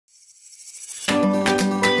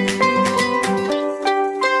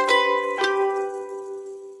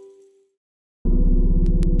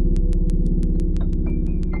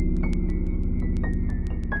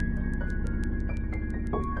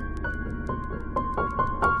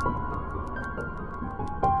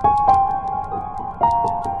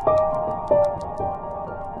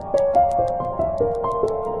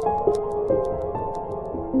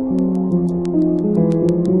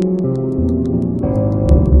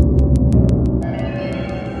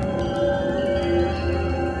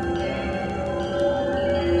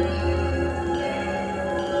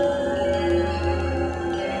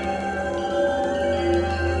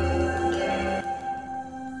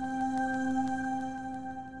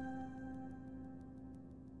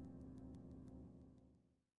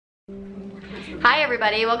Hi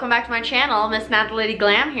everybody, welcome back to my channel. Miss NataLady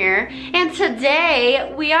Glam here. And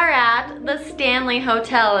today we are at the Stanley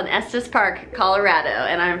Hotel in Estes Park, Colorado.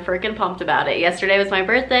 And I'm freaking pumped about it. Yesterday was my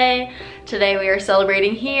birthday. Today we are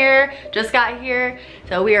celebrating here. Just got here.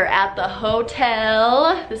 So we are at the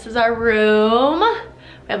hotel. This is our room.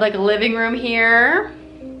 We have like a living room here.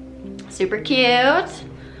 Super cute.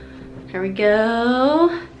 Here we go.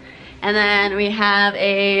 And then we have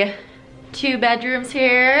two bedrooms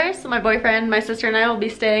here. So my boyfriend, my sister, and I will be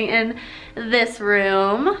staying in this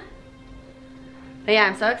room. But yeah,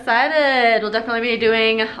 I'm so excited. We'll definitely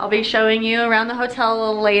be I'll be showing you around the hotel a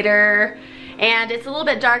little later. And it's a little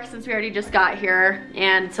bit dark since we already just got here.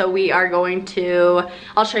 And so we are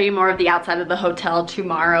I'll show you more of the outside of the hotel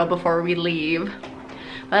tomorrow before we leave.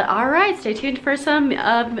 But all right, stay tuned for some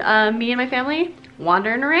of me and my family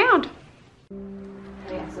wandering around.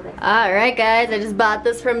 Alright guys, I just bought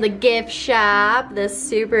this from the gift shop. This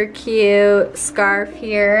super cute scarf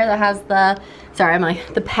here that has the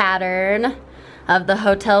pattern of the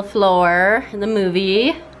hotel floor in the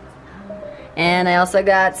movie. And I also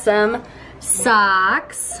got some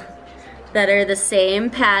socks that are the same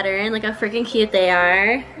pattern. Look how freaking cute they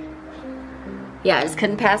are. Yeah, I just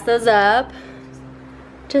couldn't pass those up.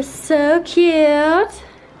 Just so cute.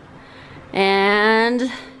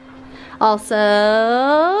 And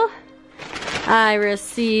also, I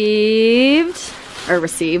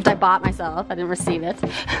bought myself, I didn't receive it.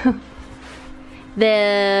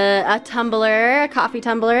 A coffee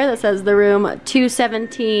tumbler that says the room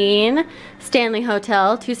 217, Stanley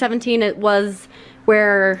Hotel. 217, it was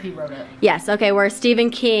where, he wrote it. Yes, okay, where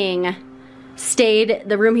Stephen King stayed,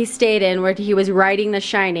 the room he stayed in where he was writing The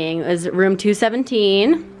Shining was room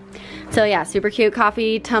 217. So yeah, super cute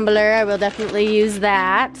coffee tumbler, I will definitely use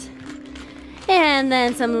that. And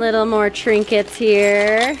then some little more trinkets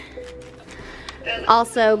here.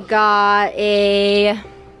 Also got you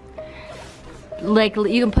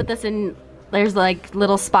can put this in, there's like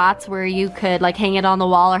little spots where you could like hang it on the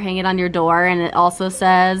wall or hang it on your door, and it also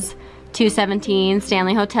says 217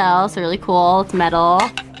 Stanley Hotel, so really cool, it's metal.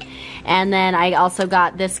 And then I also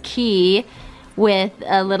got this key with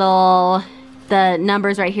the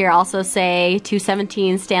numbers right here also say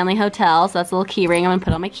 217 Stanley Hotel, so that's a little key ring I'm gonna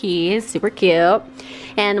put on my keys. Super cute.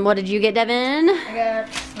 And what did you get, Devin? I got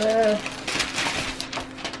the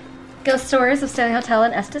Ghost Stories of Stanley Hotel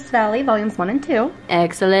in Estes Valley, volumes 1 and 2.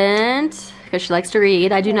 Excellent, because she likes to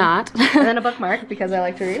read. I do not. And then a bookmark, because I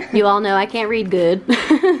like to read. You all know I can't read good.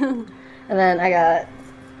 And then I got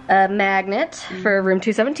a magnet for room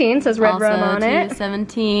 217, says red also, rum on it.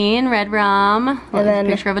 217, red rum. And then a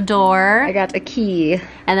picture of a door. I got a key.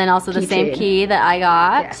 And then also the same key that I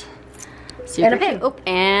got. Yeah. Super and a pin. Cute.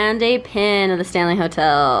 And a pin of the Stanley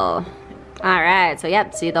Hotel. Alright, so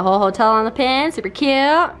yep, see the whole hotel on the pin. Super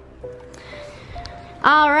cute.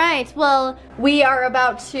 Alright, well, we are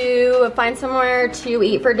about to find somewhere to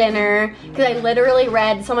eat for dinner. Because I literally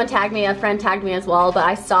read, a friend tagged me as well, but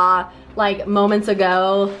I saw like moments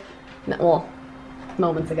ago, it's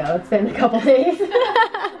been a couple days.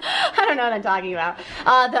 I don't know what I'm talking about.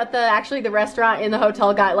 That actually the restaurant in the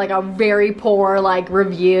hotel got like a very poor like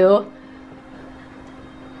review.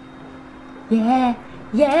 Yeah.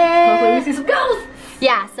 Hopefully we see some ghosts.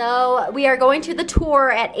 Yeah, so we are going to the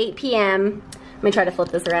tour at 8 p.m. Let me try to flip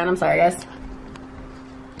this around, I'm sorry guys.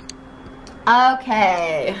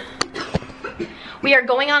 Okay. We are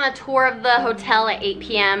going on a tour of the hotel at 8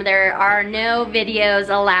 p.m. There are no videos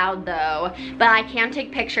allowed though, but I can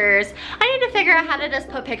take pictures. I need to figure out how to just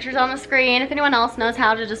put pictures on the screen. If anyone else knows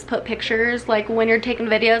how to just put pictures like when you're taking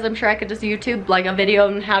videos, I'm sure I could just YouTube like a video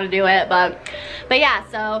on how to do it, but yeah,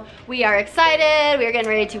 so we are excited. We are getting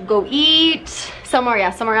ready to go eat somewhere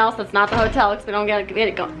else that's not the hotel because we don't get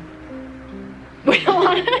it going. We don't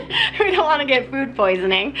want to get food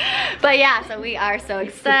poisoning. But yeah, so we are so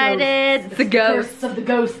excited. It's the ghosts of the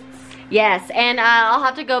ghosts. Yes, and I'll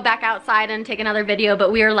have to go back outside and take another video,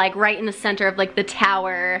 but we are like right in the center of like the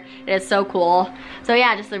tower. It is so cool. So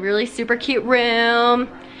yeah, just a really super cute room.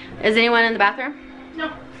 Is anyone in the bathroom?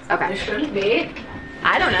 No. Okay. There shouldn't be.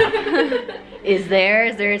 I don't know. Is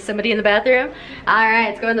there somebody in the bathroom? All right,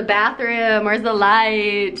 let's go in the bathroom. Where's the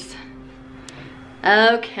lights?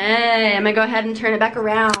 Okay, I'm gonna go ahead and turn it back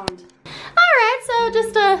around. Alright, so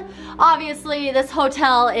just obviously this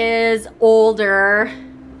hotel is older,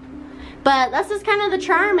 but that's just kind of the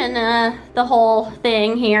charm in the whole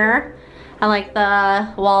thing here. I like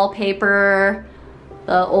the wallpaper,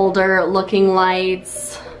 the older looking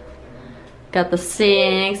lights, got the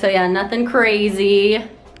sink, so yeah, nothing crazy.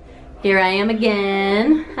 Here I am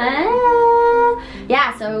again. Ah.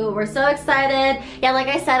 yeah, so we're so excited. Yeah, like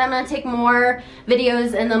I said, I'm gonna take more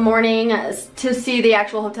videos in the morning to see the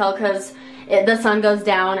actual hotel because the sun goes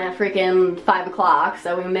down at freaking 5 o'clock,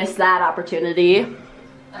 so we missed that opportunity.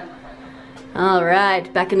 All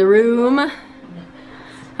right, back in the room. All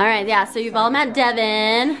right, yeah, so you've all met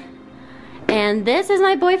Devin. And this is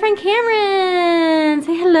my boyfriend, Cameron.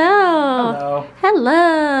 Say hello. Hello.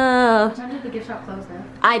 Hello. What time did the gift shop close now?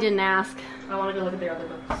 I didn't ask. I want to go look at their other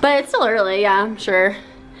books. But it's still early, yeah, I'm sure.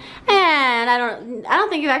 And I don't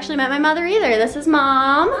think you've actually met my mother either. This is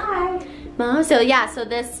Mom. Hi. Mom. So yeah, so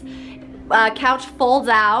this couch folds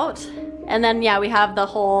out. And then yeah, we have the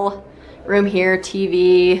whole room here,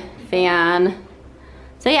 TV, fan.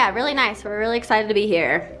 So yeah, really nice. We're really excited to be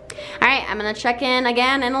here. All right, I'm gonna check in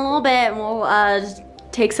again in a little bit and we'll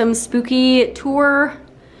take some spooky tour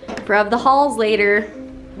of the halls later.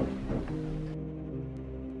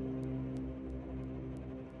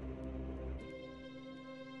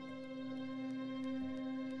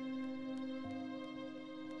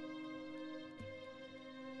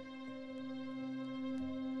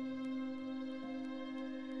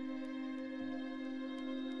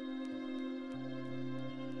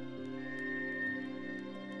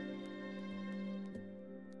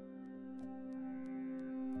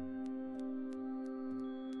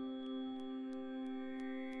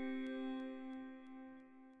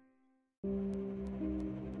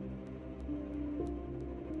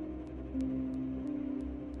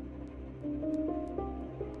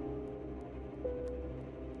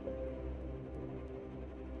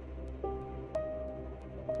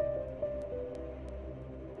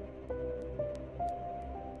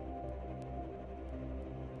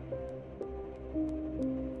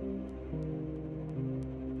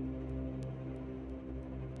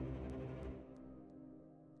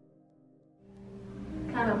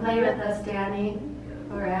 Come play with us, Danny,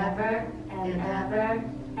 forever and ever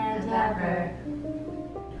and ever.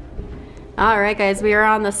 All right, guys, we are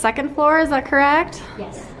on the second floor, is that correct?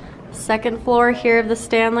 Yes. Second floor here of the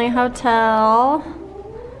Stanley Hotel.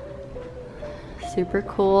 Super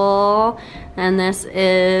cool. And this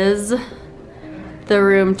is the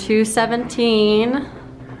room 217,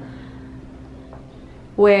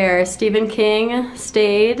 where Stephen King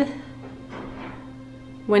stayed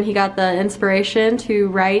when he got the inspiration to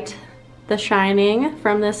write The Shining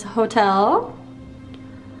from this hotel.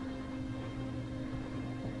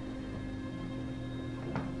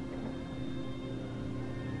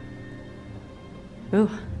 Ooh,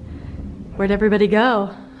 where'd everybody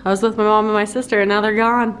go? I was with my mom and my sister and now they're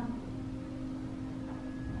gone.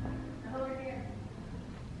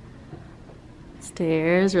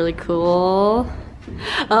 Stairs, really cool.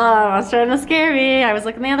 Oh, it's trying to scare me. I was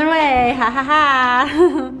looking the other way. Ha ha ha.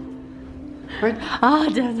 Oh,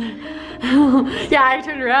 yeah, I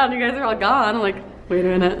turned around. You guys are all gone. I'm like, wait a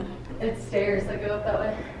minute. It's stairs that go up that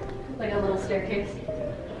way. Like a little staircase.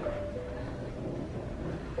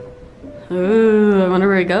 Ooh, I wonder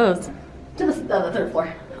where he goes. To the third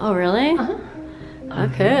floor. Oh, really? Uh-huh.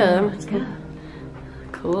 Okay, let's go.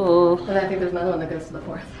 Cool. And I think there's another one that goes to the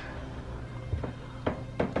fourth.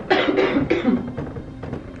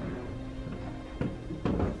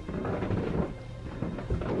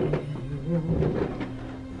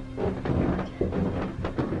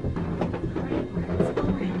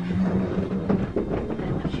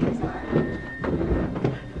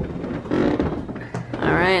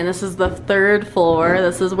 Alright, and this is the third floor.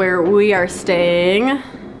 This is where we are staying.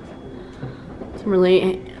 Some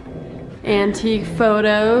really antique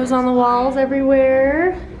photos on the walls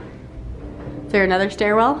everywhere. Is there another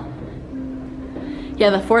stairwell? Yeah,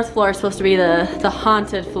 the fourth floor is supposed to be the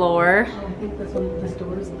haunted floor. Oh, I think this one, this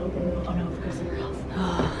door isn't open. Oh no, it goes somewhere else.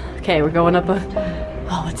 Okay, we're going up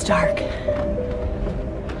oh, it's dark.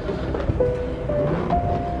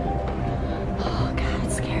 Oh God,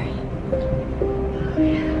 it's scary.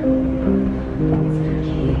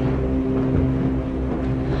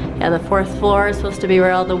 Yeah, the fourth floor is supposed to be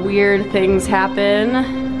where all the weird things happen.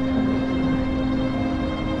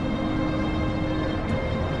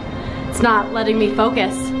 It's not letting me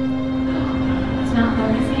focus. It's not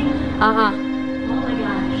focusing? Uh-huh. Oh my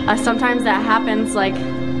gosh. Sometimes that happens, like,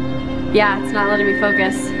 yeah, it's not letting me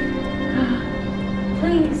focus.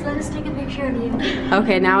 Please, let us take a picture of you.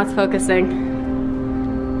 Okay, now it's focusing.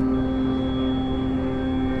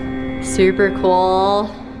 Super cool.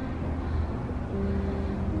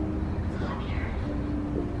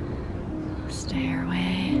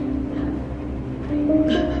 Stairway.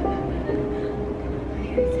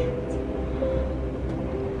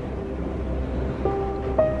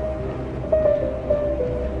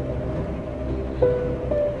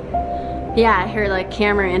 Yeah, I hear like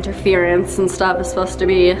camera interference and stuff is supposed to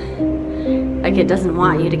be like it doesn't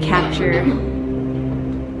want you to capture. I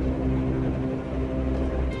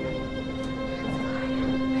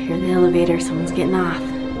hear the elevator, someone's getting off.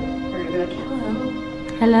 We're gonna be like,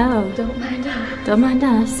 hello. Hello. Don't mind us. Don't mind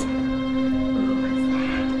us.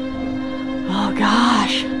 Oh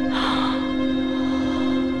gosh.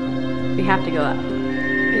 We have to go up.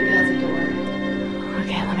 It has a door.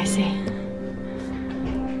 Okay, let me see.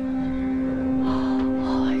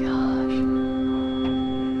 Oh my gosh.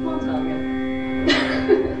 Mom's not again.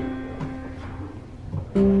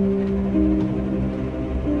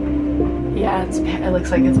 Yeah, it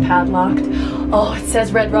looks like it's padlocked. Oh, it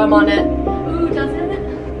says red rum on it. Ooh, does it?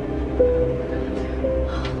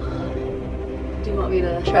 Do you want me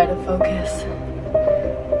to try to focus?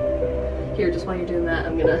 Here, just while you're doing that,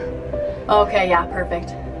 I'm gonna... Okay, yeah,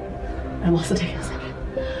 perfect. I'm also taking a second.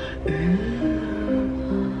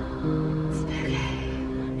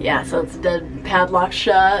 Yeah, so it's dead padlock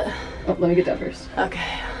shut. Oh, let me get that first.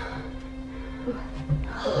 Okay.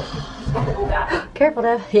 Careful,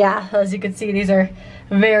 Deb. Yeah, as you can see, these are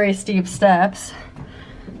very steep steps.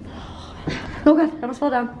 Oh god, I almost fell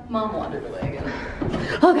down. Mom wandered away again.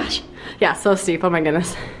 Oh gosh. Yeah, so steep, oh my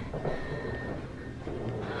goodness.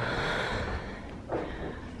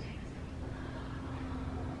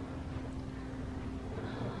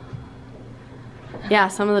 Yeah,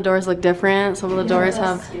 some of the doors look different. Some of the doors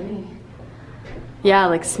have, yeah,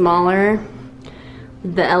 like smaller.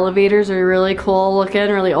 The elevators are really cool looking,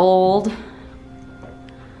 really old.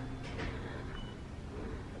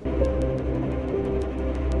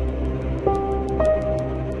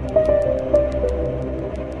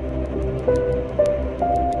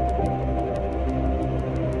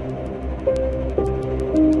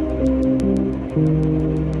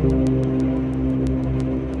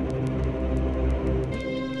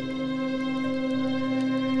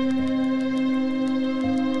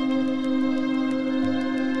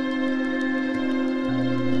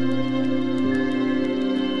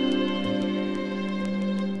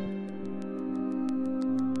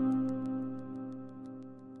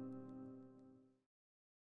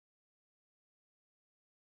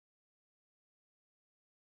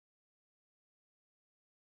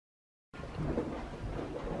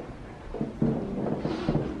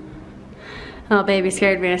 Oh, baby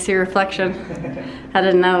scared me. I see a reflection. I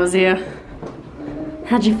didn't know it was you.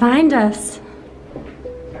 How'd you find us?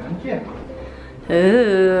 Thank you.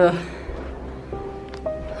 Ooh.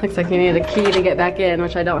 Looks like you need a key to get back in,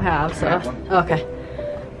 which I don't have, so. Okay.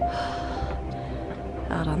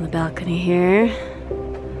 Out on the balcony here.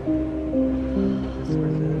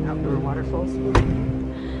 Outdoor waterfalls.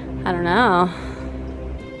 I don't know.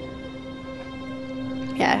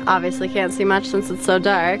 Yeah, obviously can't see much since it's so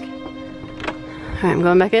dark. Alright, I'm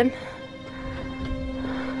going back in.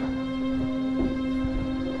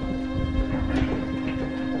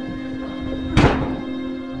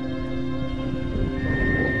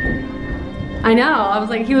 I know, I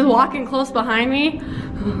was like, he was walking close behind me.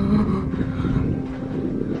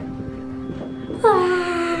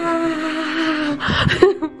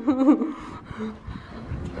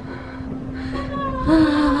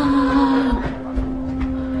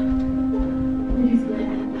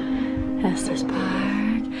 Estes Park.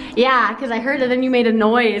 Yeah, because I heard it and you made a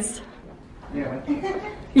noise. Yeah.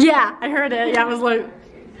 Yeah, I heard it. Yeah, it was like,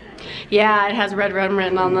 yeah, it has red rum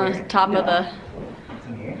written on the top of the. It's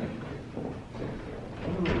in here.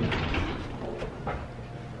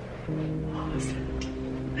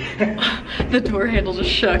 The door handle just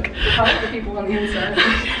shook. Probably the people on the inside.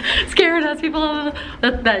 Scared us, people on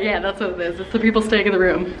the, yeah, that's what it is. It's the people staying in the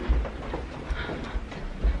room.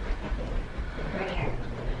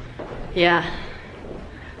 Yeah.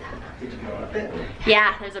 Did you go up it?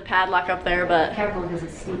 Yeah, there's a padlock up there, but Careful because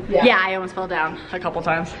it's steep. yeah, I almost fell down a couple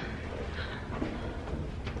times.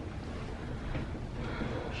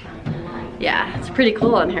 Yeah, it's pretty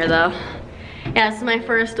cool in here though. Yeah, this is my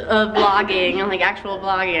first vlogging, like actual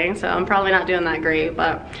vlogging, so I'm probably not doing that great,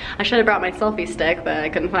 but I should have brought my selfie stick, but I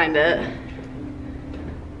couldn't find it.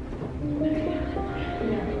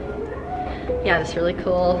 Yeah, it's really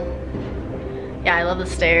cool. Yeah, I love the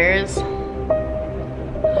stairs.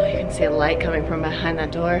 Oh, you can see a light coming from behind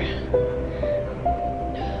that door.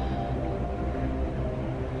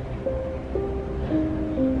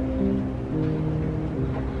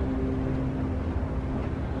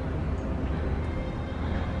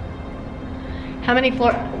 How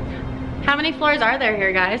many floors are there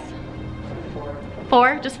here, guys? 4.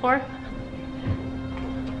 4? Just 4?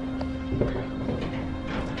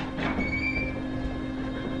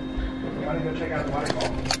 You want to go check out the waterfall? I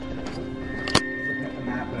was looking at the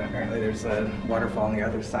map and Apparently there's a waterfall on the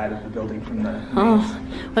other side of the building from the...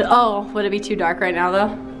 Oh, would it be too dark right now though?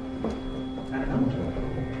 I don't know.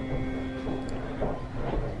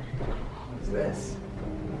 What is this?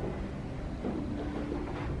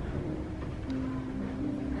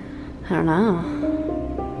 I don't know.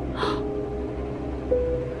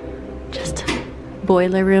 Just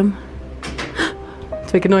boiler room.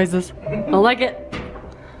 It's making noises. I don't like it.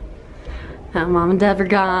 Now Mom and Dad are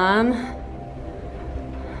gone.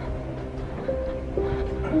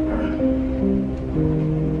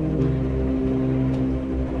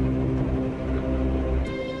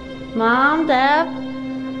 Mom, Dad.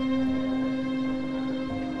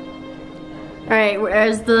 All right,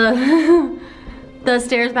 where's the the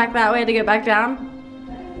stairs back that way to get back down?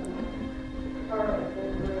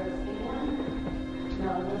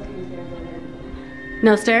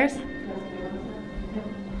 No stairs? I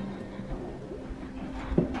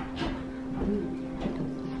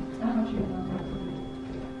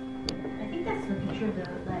think that's the picture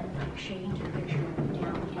that changed the picture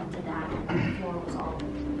down into that. The floor was all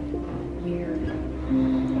weird.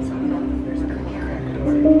 So there's a crack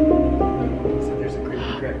door. So there's a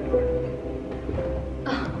creepy crack door.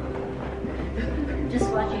 Just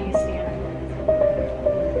watching you stand.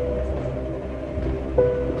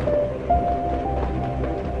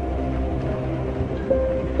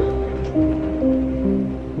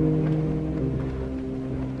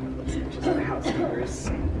 Just the housekeeper's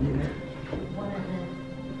unit. One of the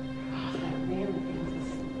random things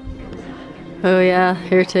is Oh yeah,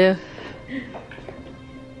 here too.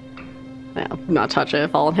 Yeah, not touch it,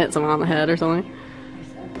 fall and hit someone on the head or something.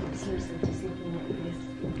 I'm seriously just looking at you guys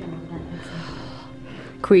looking at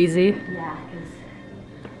that. Queasy. Yeah, because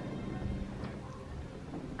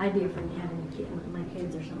I'd be afraid of having a kid with my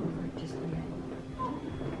kids or something like just like that.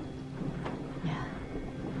 Yeah.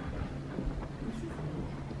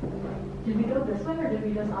 Did we go this way or did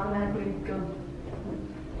we just automatically go?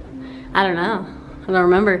 I don't know. I don't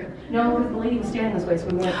remember. No, because the lady was standing this way, so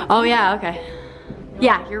we went. Oh yeah, okay.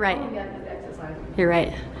 Yeah, you're right. Yeah, the exit side. You're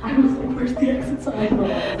right. I was like, where's the exit side?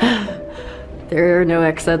 There are no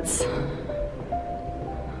exits.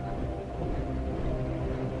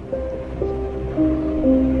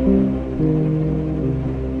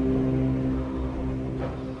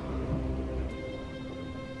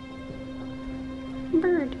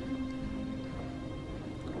 Bird.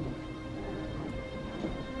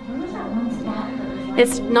 Where was that one spot that was like?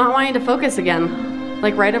 It's not wanting to focus again.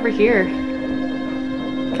 Like right over here.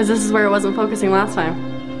 Because this is where it wasn't focusing last time.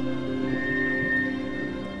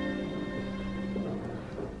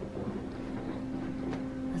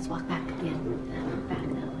 Let's walk back again. Back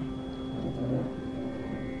that way.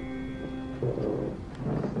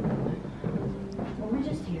 Were we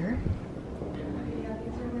just here?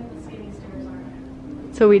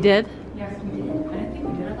 So we did? Yes, we did. I didn't think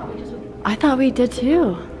we did. I thought we just went. I thought we did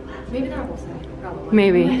too. Maybe that was it. Probably.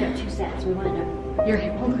 Maybe. We went there 2 sets. We wanted to. Your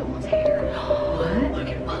hair. Oh, look at Mom's hair. What? Look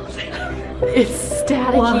at Mom's hair. It's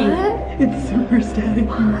staticky. It's super static.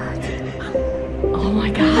 Oh my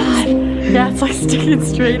god. Yeah, it's like sticking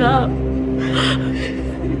straight up.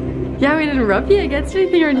 Yeah, we didn't rub you against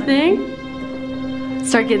anything or anything.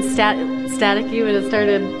 Start getting staticky when it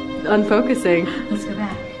started unfocusing. Let's go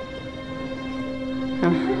back.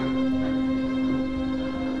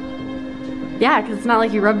 Yeah, because it's not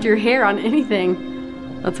like you rubbed your hair on anything.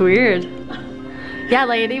 That's weird. Yeah,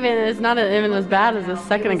 like it even is not even as bad as a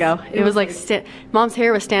second ago. It was like Mom's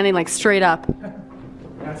hair was standing like straight up.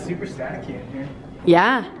 That's super staticky in here.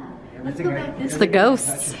 Yeah. Everything It's the ghosts.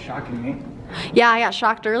 That's shocking me. Yeah, I got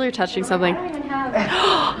shocked earlier touching something. I don't even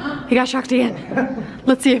have. He got shocked again.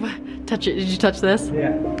 Let's see if I touch it. Did you touch this?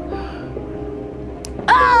 Yeah.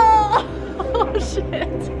 Oh! Oh shit.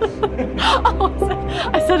 Oh,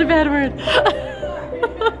 I said a bad word.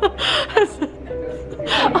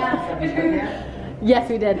 Yes,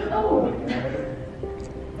 we did.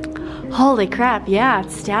 Holy crap, yeah,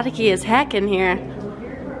 it's staticky as heck in here.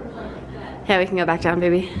 Yeah, we can go back down,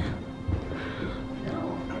 baby.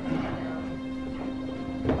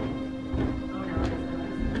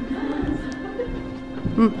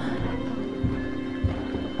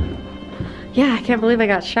 Yeah, I can't believe I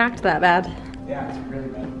got shocked that bad. Yeah, it's really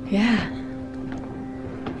bad. Yeah.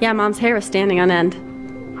 Yeah, Mom's hair was standing on end.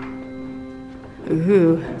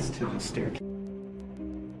 Ooh. It's to the staircase.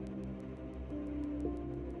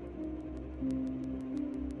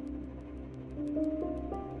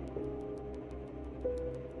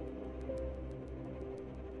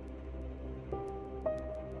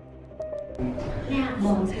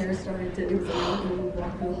 Mom's hair started to, it was like when we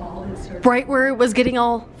walked through the hall, it started. Right where it was getting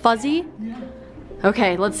all fuzzy? Yeah.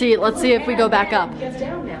 Okay, let's see if we go back up. It gets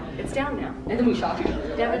down now. It's down now. And then we shocked each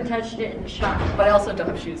other. Devin touched it and shocked. But I also don't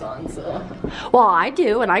have shoes on, so. Well, I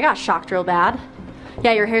do, and I got shocked real bad.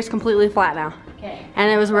 Yeah, your hair's completely flat now. Okay. And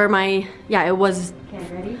it was where my, yeah, it was.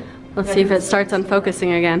 Okay, ready? Let's see if it starts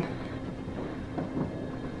unfocusing again.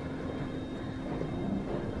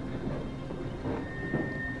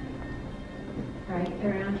 Right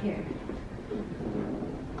around here.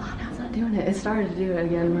 Oh, now it's not doing it. It started to do it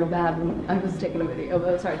again real bad when I was taking a video,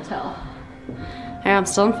 but it's hard to tell. Hey, I'm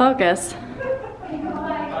still in focus.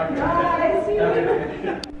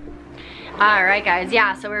 Alright guys,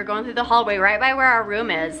 yeah, so we were going through the hallway right by where our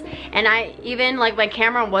room is, and I even, like, my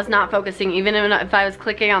camera was not focusing even if I was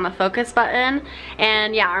clicking on the focus button.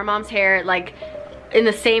 And yeah, our mom's hair, like, in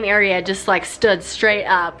the same area just like stood straight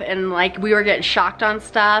up, and like we were getting shocked on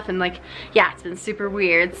stuff, and like, yeah, it's been super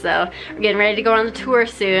weird. So we're getting ready to go on the tour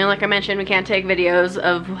soon. Like I mentioned, we can't take videos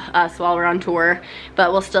of us while we're on tour,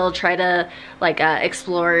 but we'll still try to like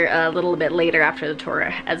explore a little bit later after the tour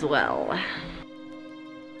as well.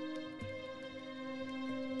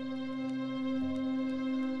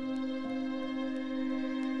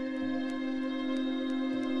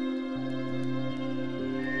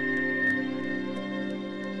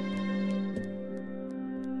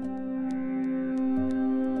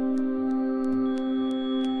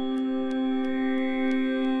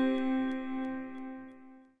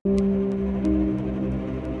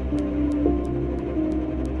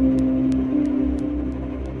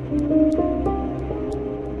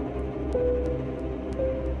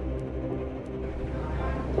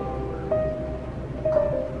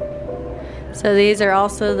 So these are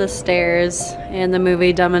also the stairs in the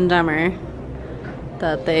movie Dumb and Dumber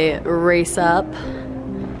that they race up.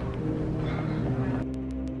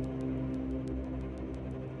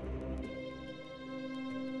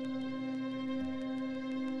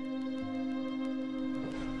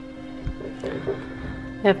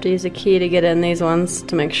 You have to use a key to get in these ones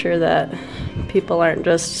to make sure that people aren't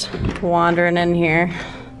just wandering in here.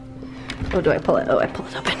 Oh, do I pull it? Oh, I pull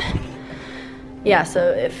it open. Yeah, so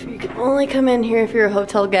if you can only come in here if you're a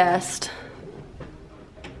hotel guest.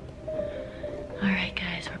 Alright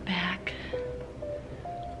guys, we're back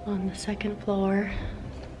on the second floor.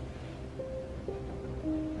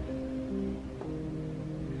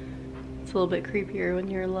 It's a little bit creepier when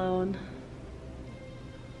you're alone.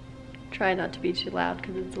 Try not to be too loud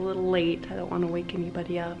because it's a little late. I don't want to wake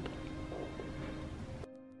anybody up.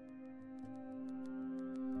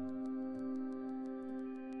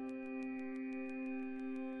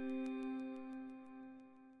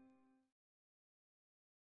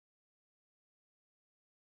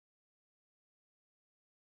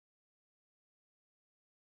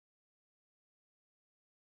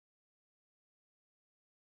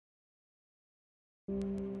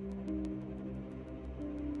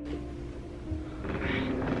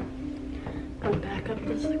 Going back up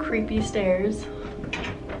this creepy stairs.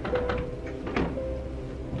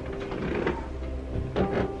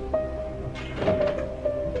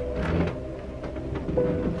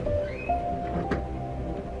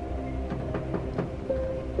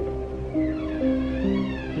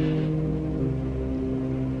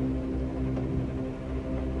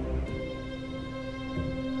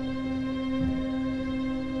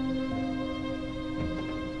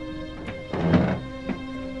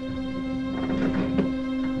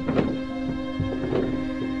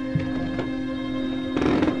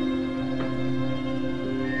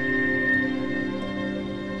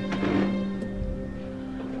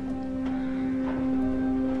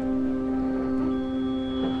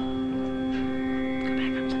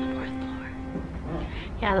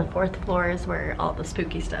 Yeah, the fourth floor is where all the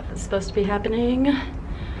spooky stuff is supposed to be happening.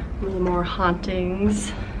 With more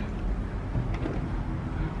hauntings.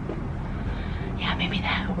 Yeah, maybe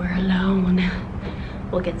that we're alone.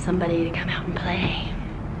 We'll get somebody to come out and play.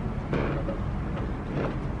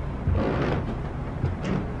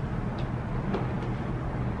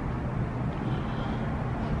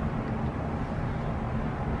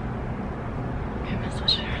 Okay, I'm gonna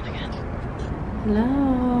switch it around again.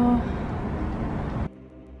 Hello.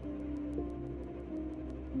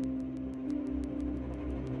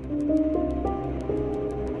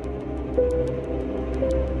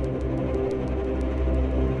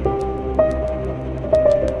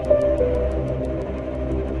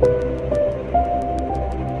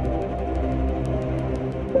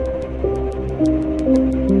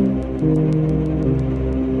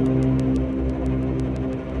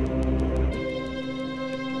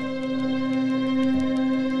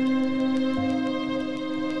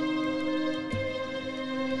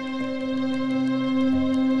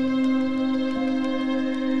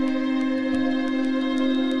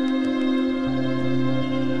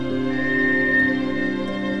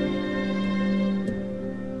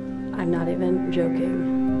 I'm not even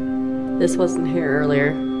joking. This wasn't here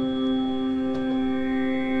earlier.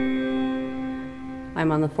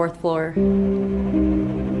 I'm on the 4th floor.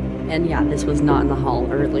 And yeah, this was not in the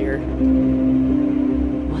hall earlier.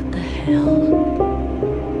 What the hell?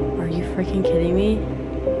 Are you freaking kidding me?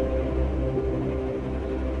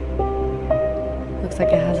 Looks like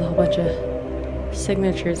it has a whole bunch of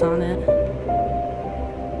signatures on it.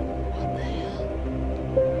 What the hell?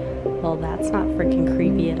 Well, that's not freaking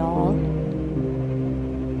creepy at all.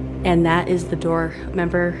 And that is the door.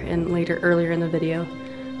 Remember earlier in the video,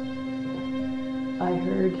 I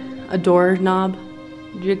heard a doorknob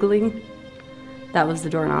jiggling. That was the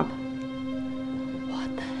doorknob.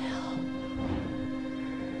 What the hell?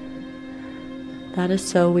 That is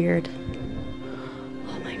so weird.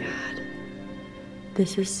 Oh my god.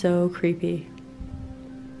 This is so creepy.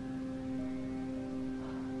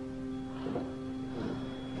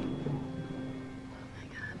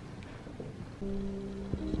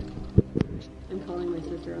 I'm calling my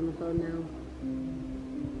sister on the phone now.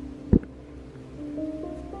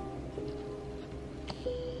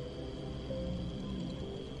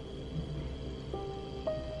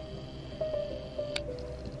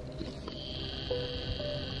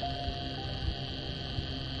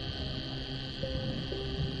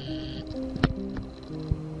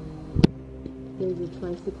 There's a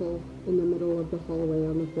tricycle in the middle of the hallway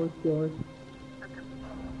on the 4th floor.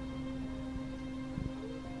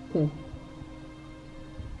 Okay.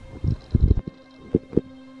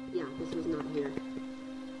 Yeah, this was not here.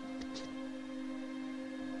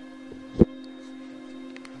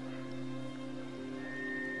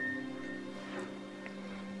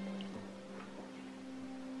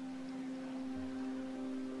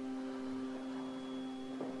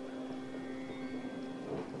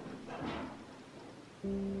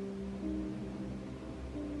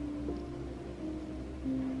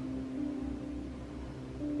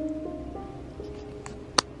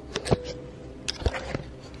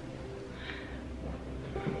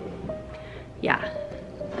 Yeah,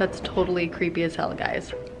 that's totally creepy as hell,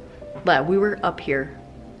 guys. But we were up here.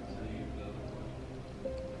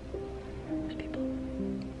 There's people.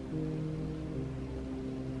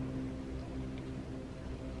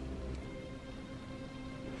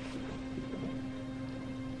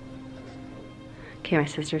 Okay, my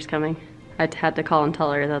sister's coming. I had to call and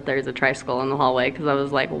tell her that there's a tricycle in the hallway because I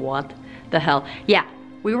was like, what the hell? Yeah,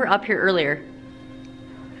 we were up here earlier.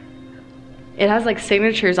 It has like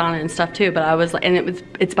signatures on it and stuff too, but I was like, and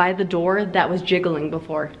it's by the door that was jiggling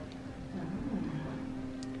before.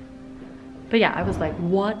 But yeah, I was like,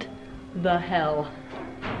 what the hell?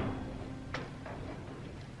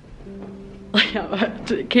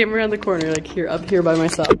 Came around the corner, like here, up here by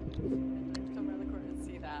myself. Come around the corner and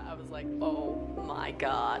see that. I was like, oh my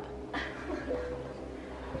god.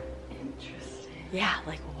 Interesting. Yeah,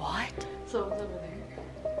 like what? So it was over there?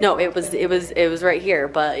 No, it was right here,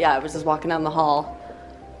 but yeah, I was just walking down the hall.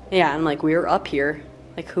 Yeah, and like we were up here.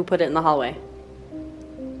 Like who put it in the hallway?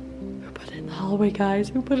 Who put it in the hallway, guys?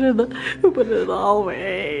 Who put it in the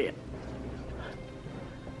hallway?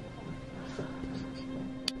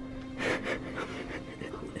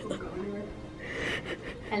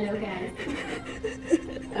 Hello, guys.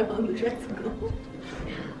 I'm on the tricycle.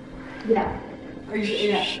 Yeah. Are you?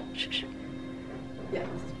 Yeah. Shh. Yeah,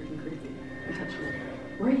 this is freaking crazy. I'm touching it.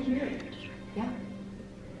 Right here. Yeah.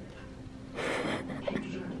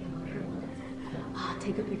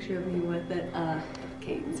 Take a picture of me with it.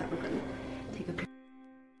 Okay, you can start recording. Take a picture.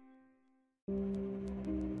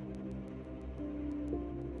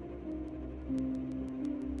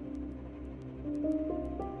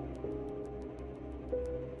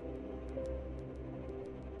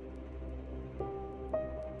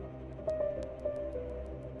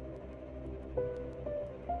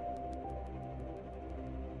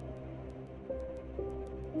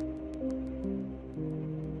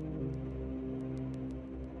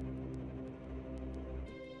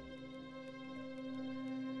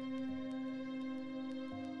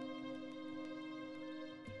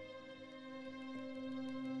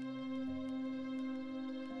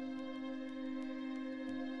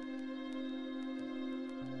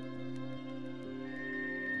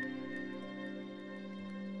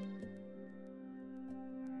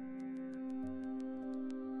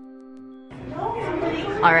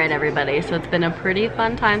 All right, everybody, so it's been a pretty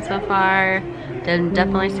fun time so far.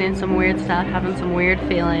 Definitely seeing some weird stuff, having some weird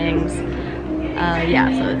feelings.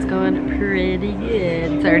 Yeah, so it's going pretty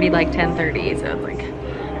good. It's already like 10:30, so it's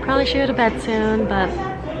like, probably should go to bed soon, but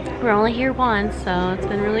we're only here once, so it's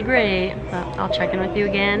been really great. But I'll check in with you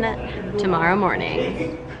again tomorrow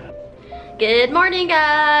morning. Good morning,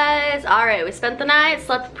 guys. All right, we spent the night,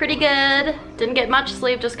 slept pretty good. Didn't get much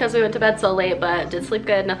sleep just because we went to bed so late, but did sleep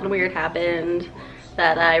good. Nothing weird happened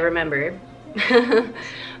that I remember. But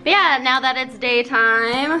yeah, now that it's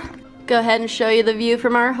daytime, go ahead and show you the view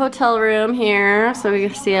from our hotel room here. So we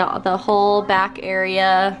can see the whole back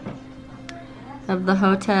area of the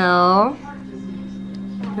hotel.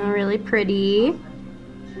 Really pretty.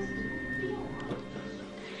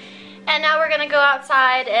 And now we're gonna go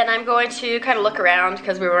outside and I'm going to kind of look around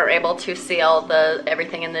because we weren't able to see all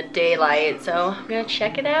everything in the daylight. So I'm gonna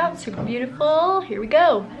check it out, super beautiful. Here we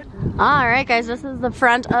go. All right, guys, this is the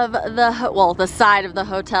front of the side of the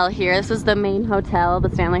hotel here. This is the main hotel, the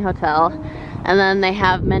Stanley Hotel. And then they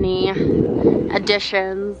have many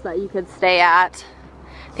additions that you could stay at.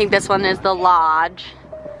 I think this one is the lodge.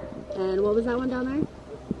 And what was that one down there?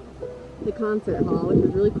 The concert hall, which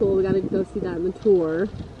is really cool. We gotta go see that in the tour.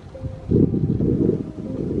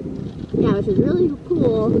 Yeah, which is really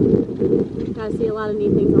cool. Gotta see a lot of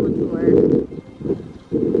neat things on the tour.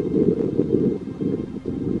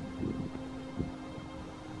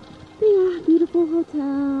 But yeah, beautiful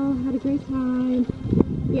hotel. Had a great time.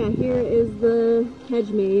 Yeah, here is the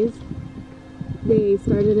hedge maze. They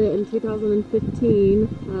started it in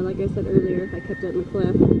 2015. Like I said earlier, if I kept it in the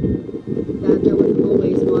clip, that there was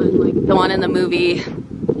always one, like the one in the movie.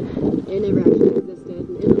 It never actually existed.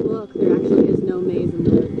 And in the book, there actually is no maze in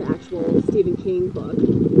the actual Stephen King book.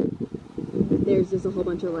 There's just a whole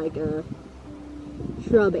bunch of like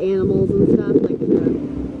shrub animals and stuff, like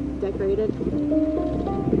decorated.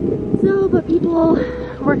 So, but people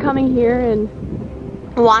were coming here and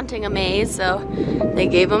wanting a maze, so they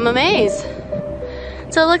gave them a maze.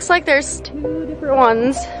 So it looks like there's two different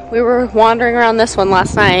ones. We were wandering around this one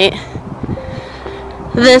last night.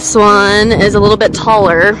 This one is a little bit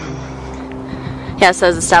taller. Yeah, it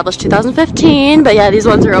says established 2015, but yeah, these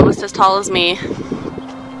ones are almost as tall as me.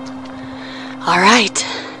 All right,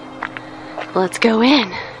 let's go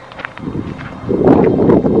in.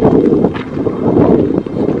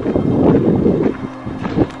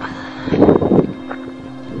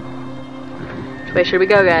 Which way should we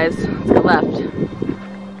go, guys? Let's go left.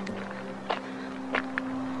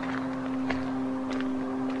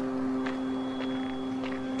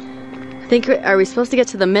 Are we supposed to get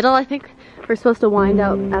to the middle? I think we're supposed to wind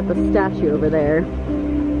out at the statue over there.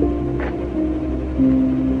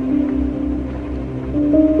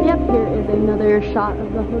 Yep, here is another shot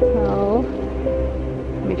of the hotel.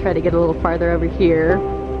 Let me try to get a little farther over here.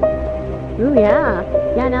 Ooh, yeah.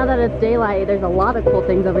 Yeah, now that it's daylight, there's a lot of cool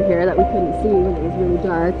things over here that we couldn't see when it was really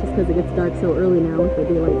dark, just because it gets dark so early now with the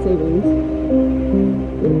daylight savings.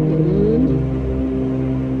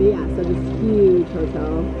 But yeah, so this huge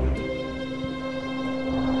hotel.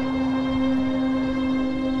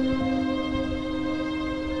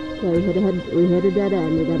 Okay, we hit a dead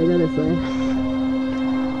end. We gotta go this way.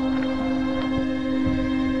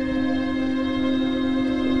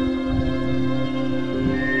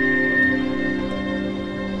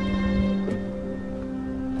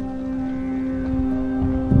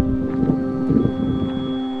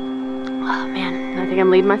 Oh man, I think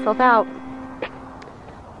I'm leading myself out.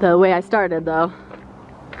 The way I started, though.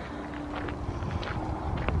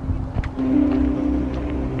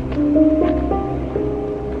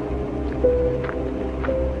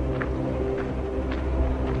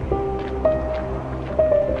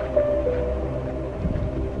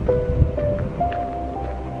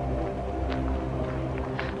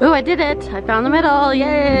 Ooh, I did it! I found the middle!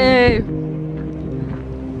 Yay!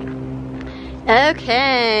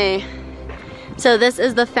 Okay. So this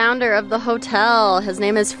is the founder of the hotel. His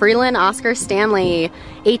name is Freeland Oscar Stanley,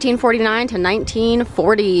 1849 to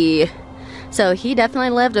 1940. So he definitely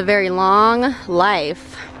lived a very long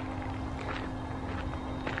life.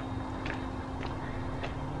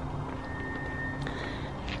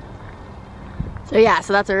 So yeah,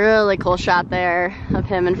 so that's a really cool shot there of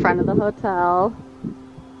him in front of the hotel.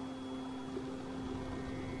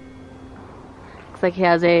 Looks like he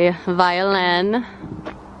has a violin.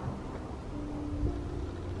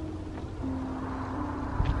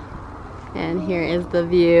 And here is the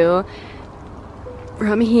view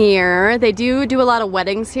from here. They do a lot of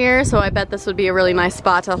weddings here, so I bet this would be a really nice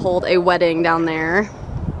spot to hold a wedding down there.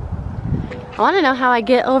 I want to know how I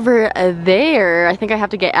get over there. I think I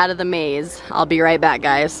have to get out of the maze. I'll be right back,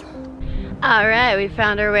 guys. Alright, we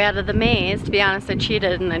found our way out of the maze. To be honest, I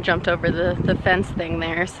cheated and I jumped over the fence thing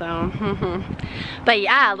there, so. But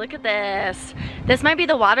yeah, look at this. This might be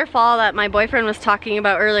the waterfall that my boyfriend was talking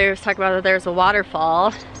about earlier. He was talking about that there's a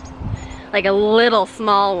waterfall. Like a little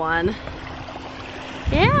small one.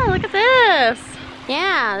 Yeah, look at this.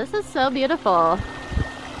 Yeah, this is so beautiful.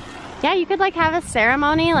 Yeah, you could like have a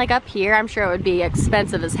ceremony like up here. I'm sure it would be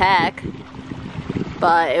expensive as heck,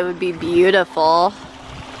 but it would be beautiful.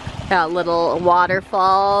 Got a little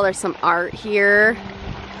waterfall. There's some art here.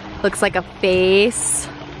 Looks like a face.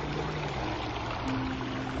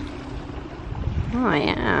 Oh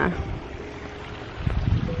yeah.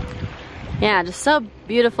 Yeah, just so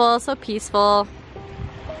beautiful, so peaceful.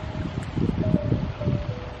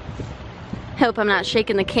 Hope I'm not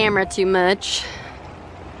shaking the camera too much.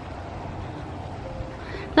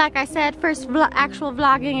 Like I said, first actual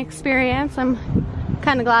vlogging experience. I'm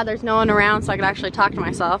kind of glad there's no one around so I could actually talk to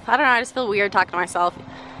myself. I don't know, I just feel weird talking to myself.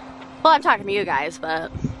 Well, I'm talking to you guys,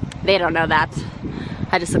 but they don't know that.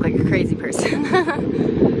 I just look like a crazy person.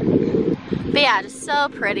 But yeah, just so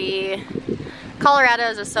pretty. Colorado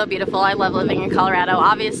is just so beautiful. I love living in Colorado.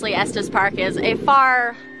 Obviously, Estes Park is a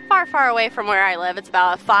far away from where I live. It's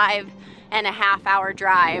about a 5.5 hour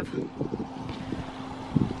drive.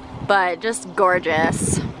 But just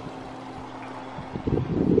gorgeous.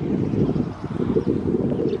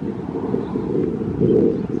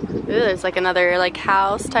 Ooh, there's like another like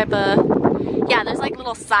house type of, yeah, there's like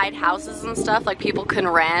little side houses and stuff like people can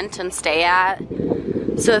rent and stay at.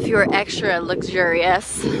 So if you were extra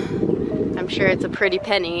luxurious, I'm sure it's a pretty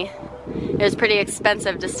penny. It was pretty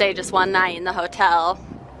expensive to stay just one night in the hotel.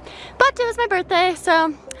 But it was my birthday,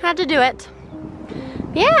 so had to do it.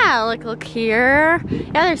 Yeah, look here.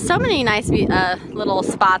 Yeah, there's so many nice little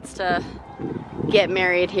spots to get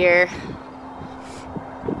married here.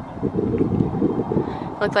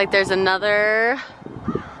 Looks like there's another,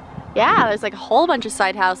 yeah, there's like a whole bunch of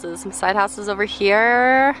side houses. Some side houses over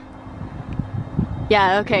here.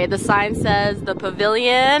 Yeah, okay, the sign says the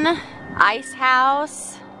Pavilion, Ice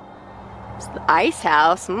House. It's the Ice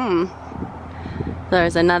House,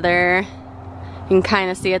 There's another, you can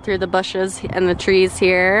kind of see it through the bushes and the trees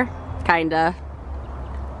here, kinda.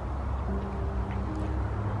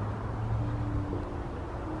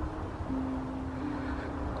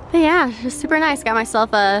 But yeah, just super nice. Got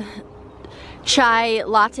myself a chai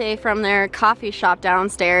latte from their coffee shop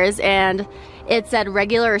downstairs, and it said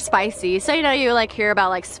regular or spicy. So you know, you like hear about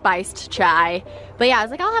like spiced chai. But yeah, I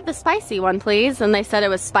was like, I'll have the spicy one please. And they said it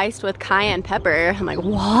was spiced with cayenne pepper. I'm like,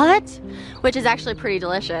 what? Which is actually pretty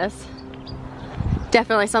delicious.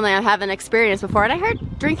 Definitely something I haven't experienced before. And I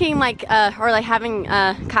heard drinking like, or like having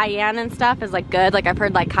cayenne and stuff is like good. Like I've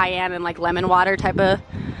heard like cayenne and like lemon water type of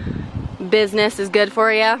business is good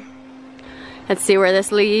for you. Let's see where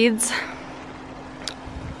this leads.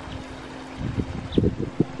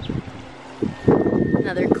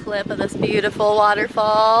 Another clip of this beautiful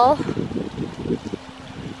waterfall.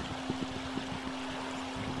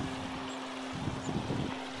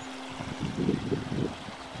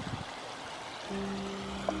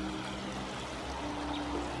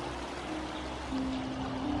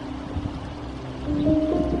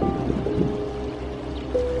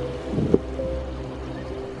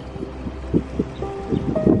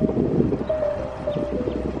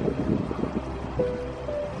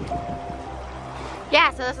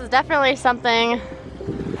 Yeah, so this is definitely something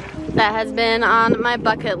that has been on my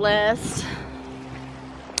bucket list.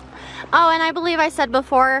 Oh, and I believe I said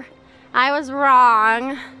before, I was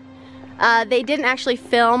wrong. They didn't actually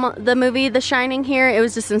film the movie The Shining here. It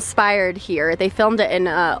was just inspired here. They filmed it in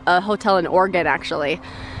a hotel in Oregon, actually.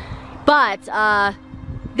 But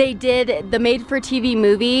they did the made-for-TV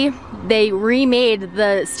movie. They remade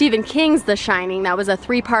the Stephen King's The Shining. That was a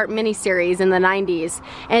 3-part miniseries in the 90s.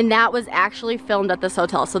 And that was actually filmed at this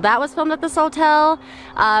hotel. So that was filmed at this hotel.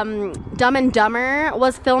 Dumb and Dumber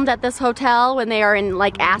was filmed at this hotel when they are in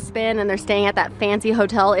like Aspen and they're staying at that fancy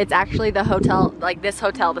hotel. It's actually the hotel, like this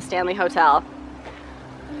hotel, the Stanley Hotel.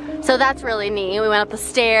 So that's really neat. We went up the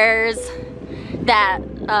stairs that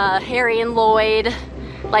Harry and Lloyd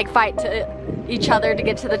like fight to each other to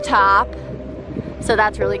get to the top. So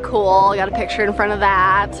that's really cool. Got a picture in front of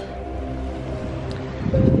that.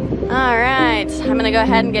 Alright, I'm gonna go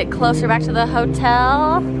ahead and get closer back to the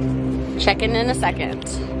hotel. Check in a second.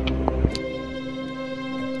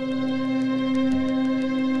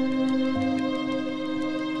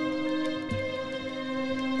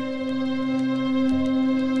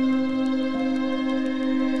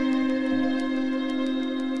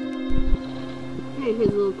 Okay, here's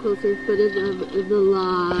a little closer footage of the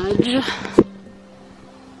lodge.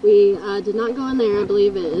 We did not go in there. I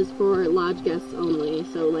believe it is for lodge guests only.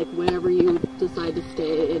 So like whenever you decide to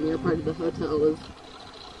stay in your part of the hotel is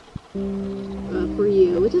for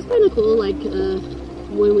you, which is kind of cool. Like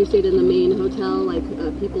when we stayed in the main hotel, like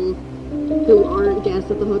people who aren't guests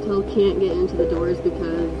at the hotel can't get into the doors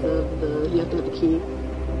because of you have to have a key.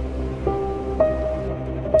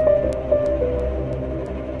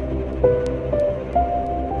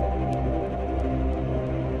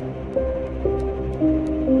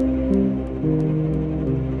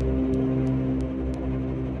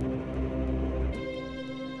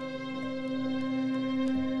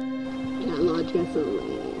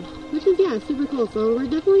 beautiful, so we're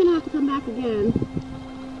definitely gonna have to come back again.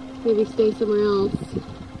 Maybe stay somewhere else.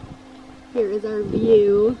 Here is our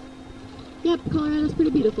view. Yep, Colorado's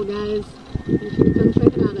pretty beautiful, guys. You should come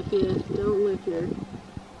check it out if you don't live here.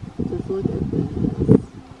 Just look at this.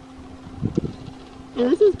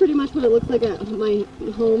 And this is pretty much what it looks like at my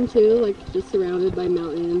home too, like just surrounded by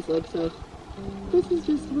mountains. Like, so this is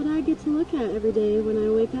just what I get to look at every day when I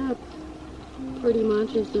wake up. Pretty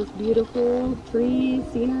much it's just beautiful trees,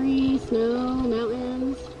 scenery, snow,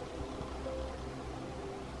 mountains.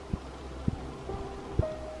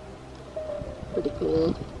 Pretty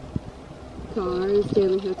cool. Car,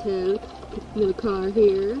 Stanley Hotel. No car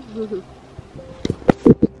here.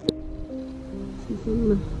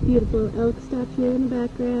 Some beautiful elk statue in the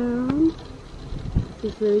background.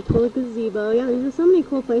 This very cool gazebo. Yeah, there's just so many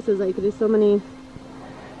cool places that you could do so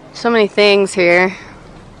many things here.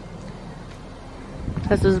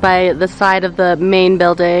 This is by the side of the main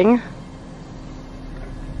building.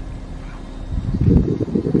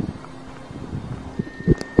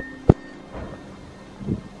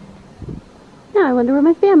 Now I wonder where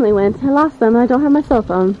my family went. I lost them. I don't have my cell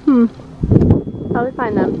phone. Probably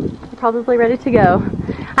find them. They're probably ready to go.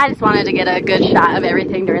 I just wanted to get a good shot of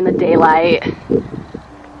everything during the daylight.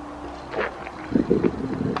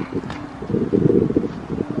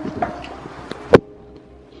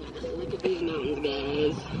 Look at these mountains,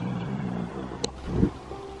 guys.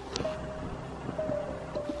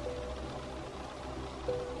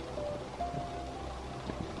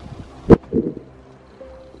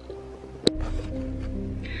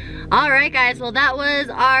 Alright guys, well that was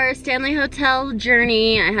our Stanley Hotel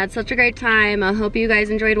journey. I had such a great time. I hope you guys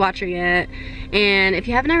enjoyed watching it. And if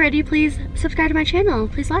you haven't already, please subscribe to my channel.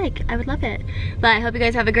 Please like, I would love it. But I hope you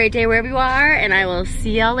guys have a great day wherever you are, and I will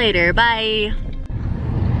see y'all later. Bye!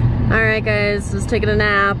 Alright guys, just taking a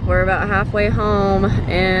nap. We're about halfway home,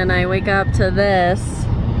 and I wake up to this.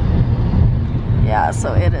 Yeah,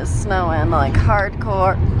 so it is snowing like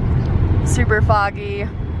hardcore. Super foggy.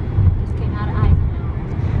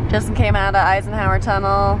 Just came out of Eisenhower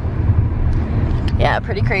Tunnel. Yeah,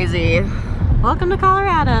 pretty crazy. Welcome to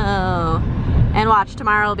Colorado. And watch,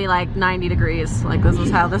 tomorrow will be like 90 degrees. Like this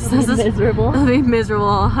is how this is. Miserable. It'll be miserable,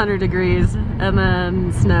 100 degrees. And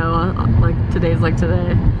then snow, like today's like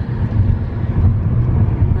today.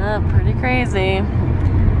 Pretty crazy.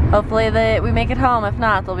 Hopefully we make it home. If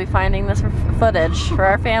not, they'll be finding this footage for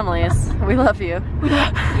our families. We love you. We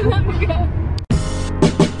love you guys.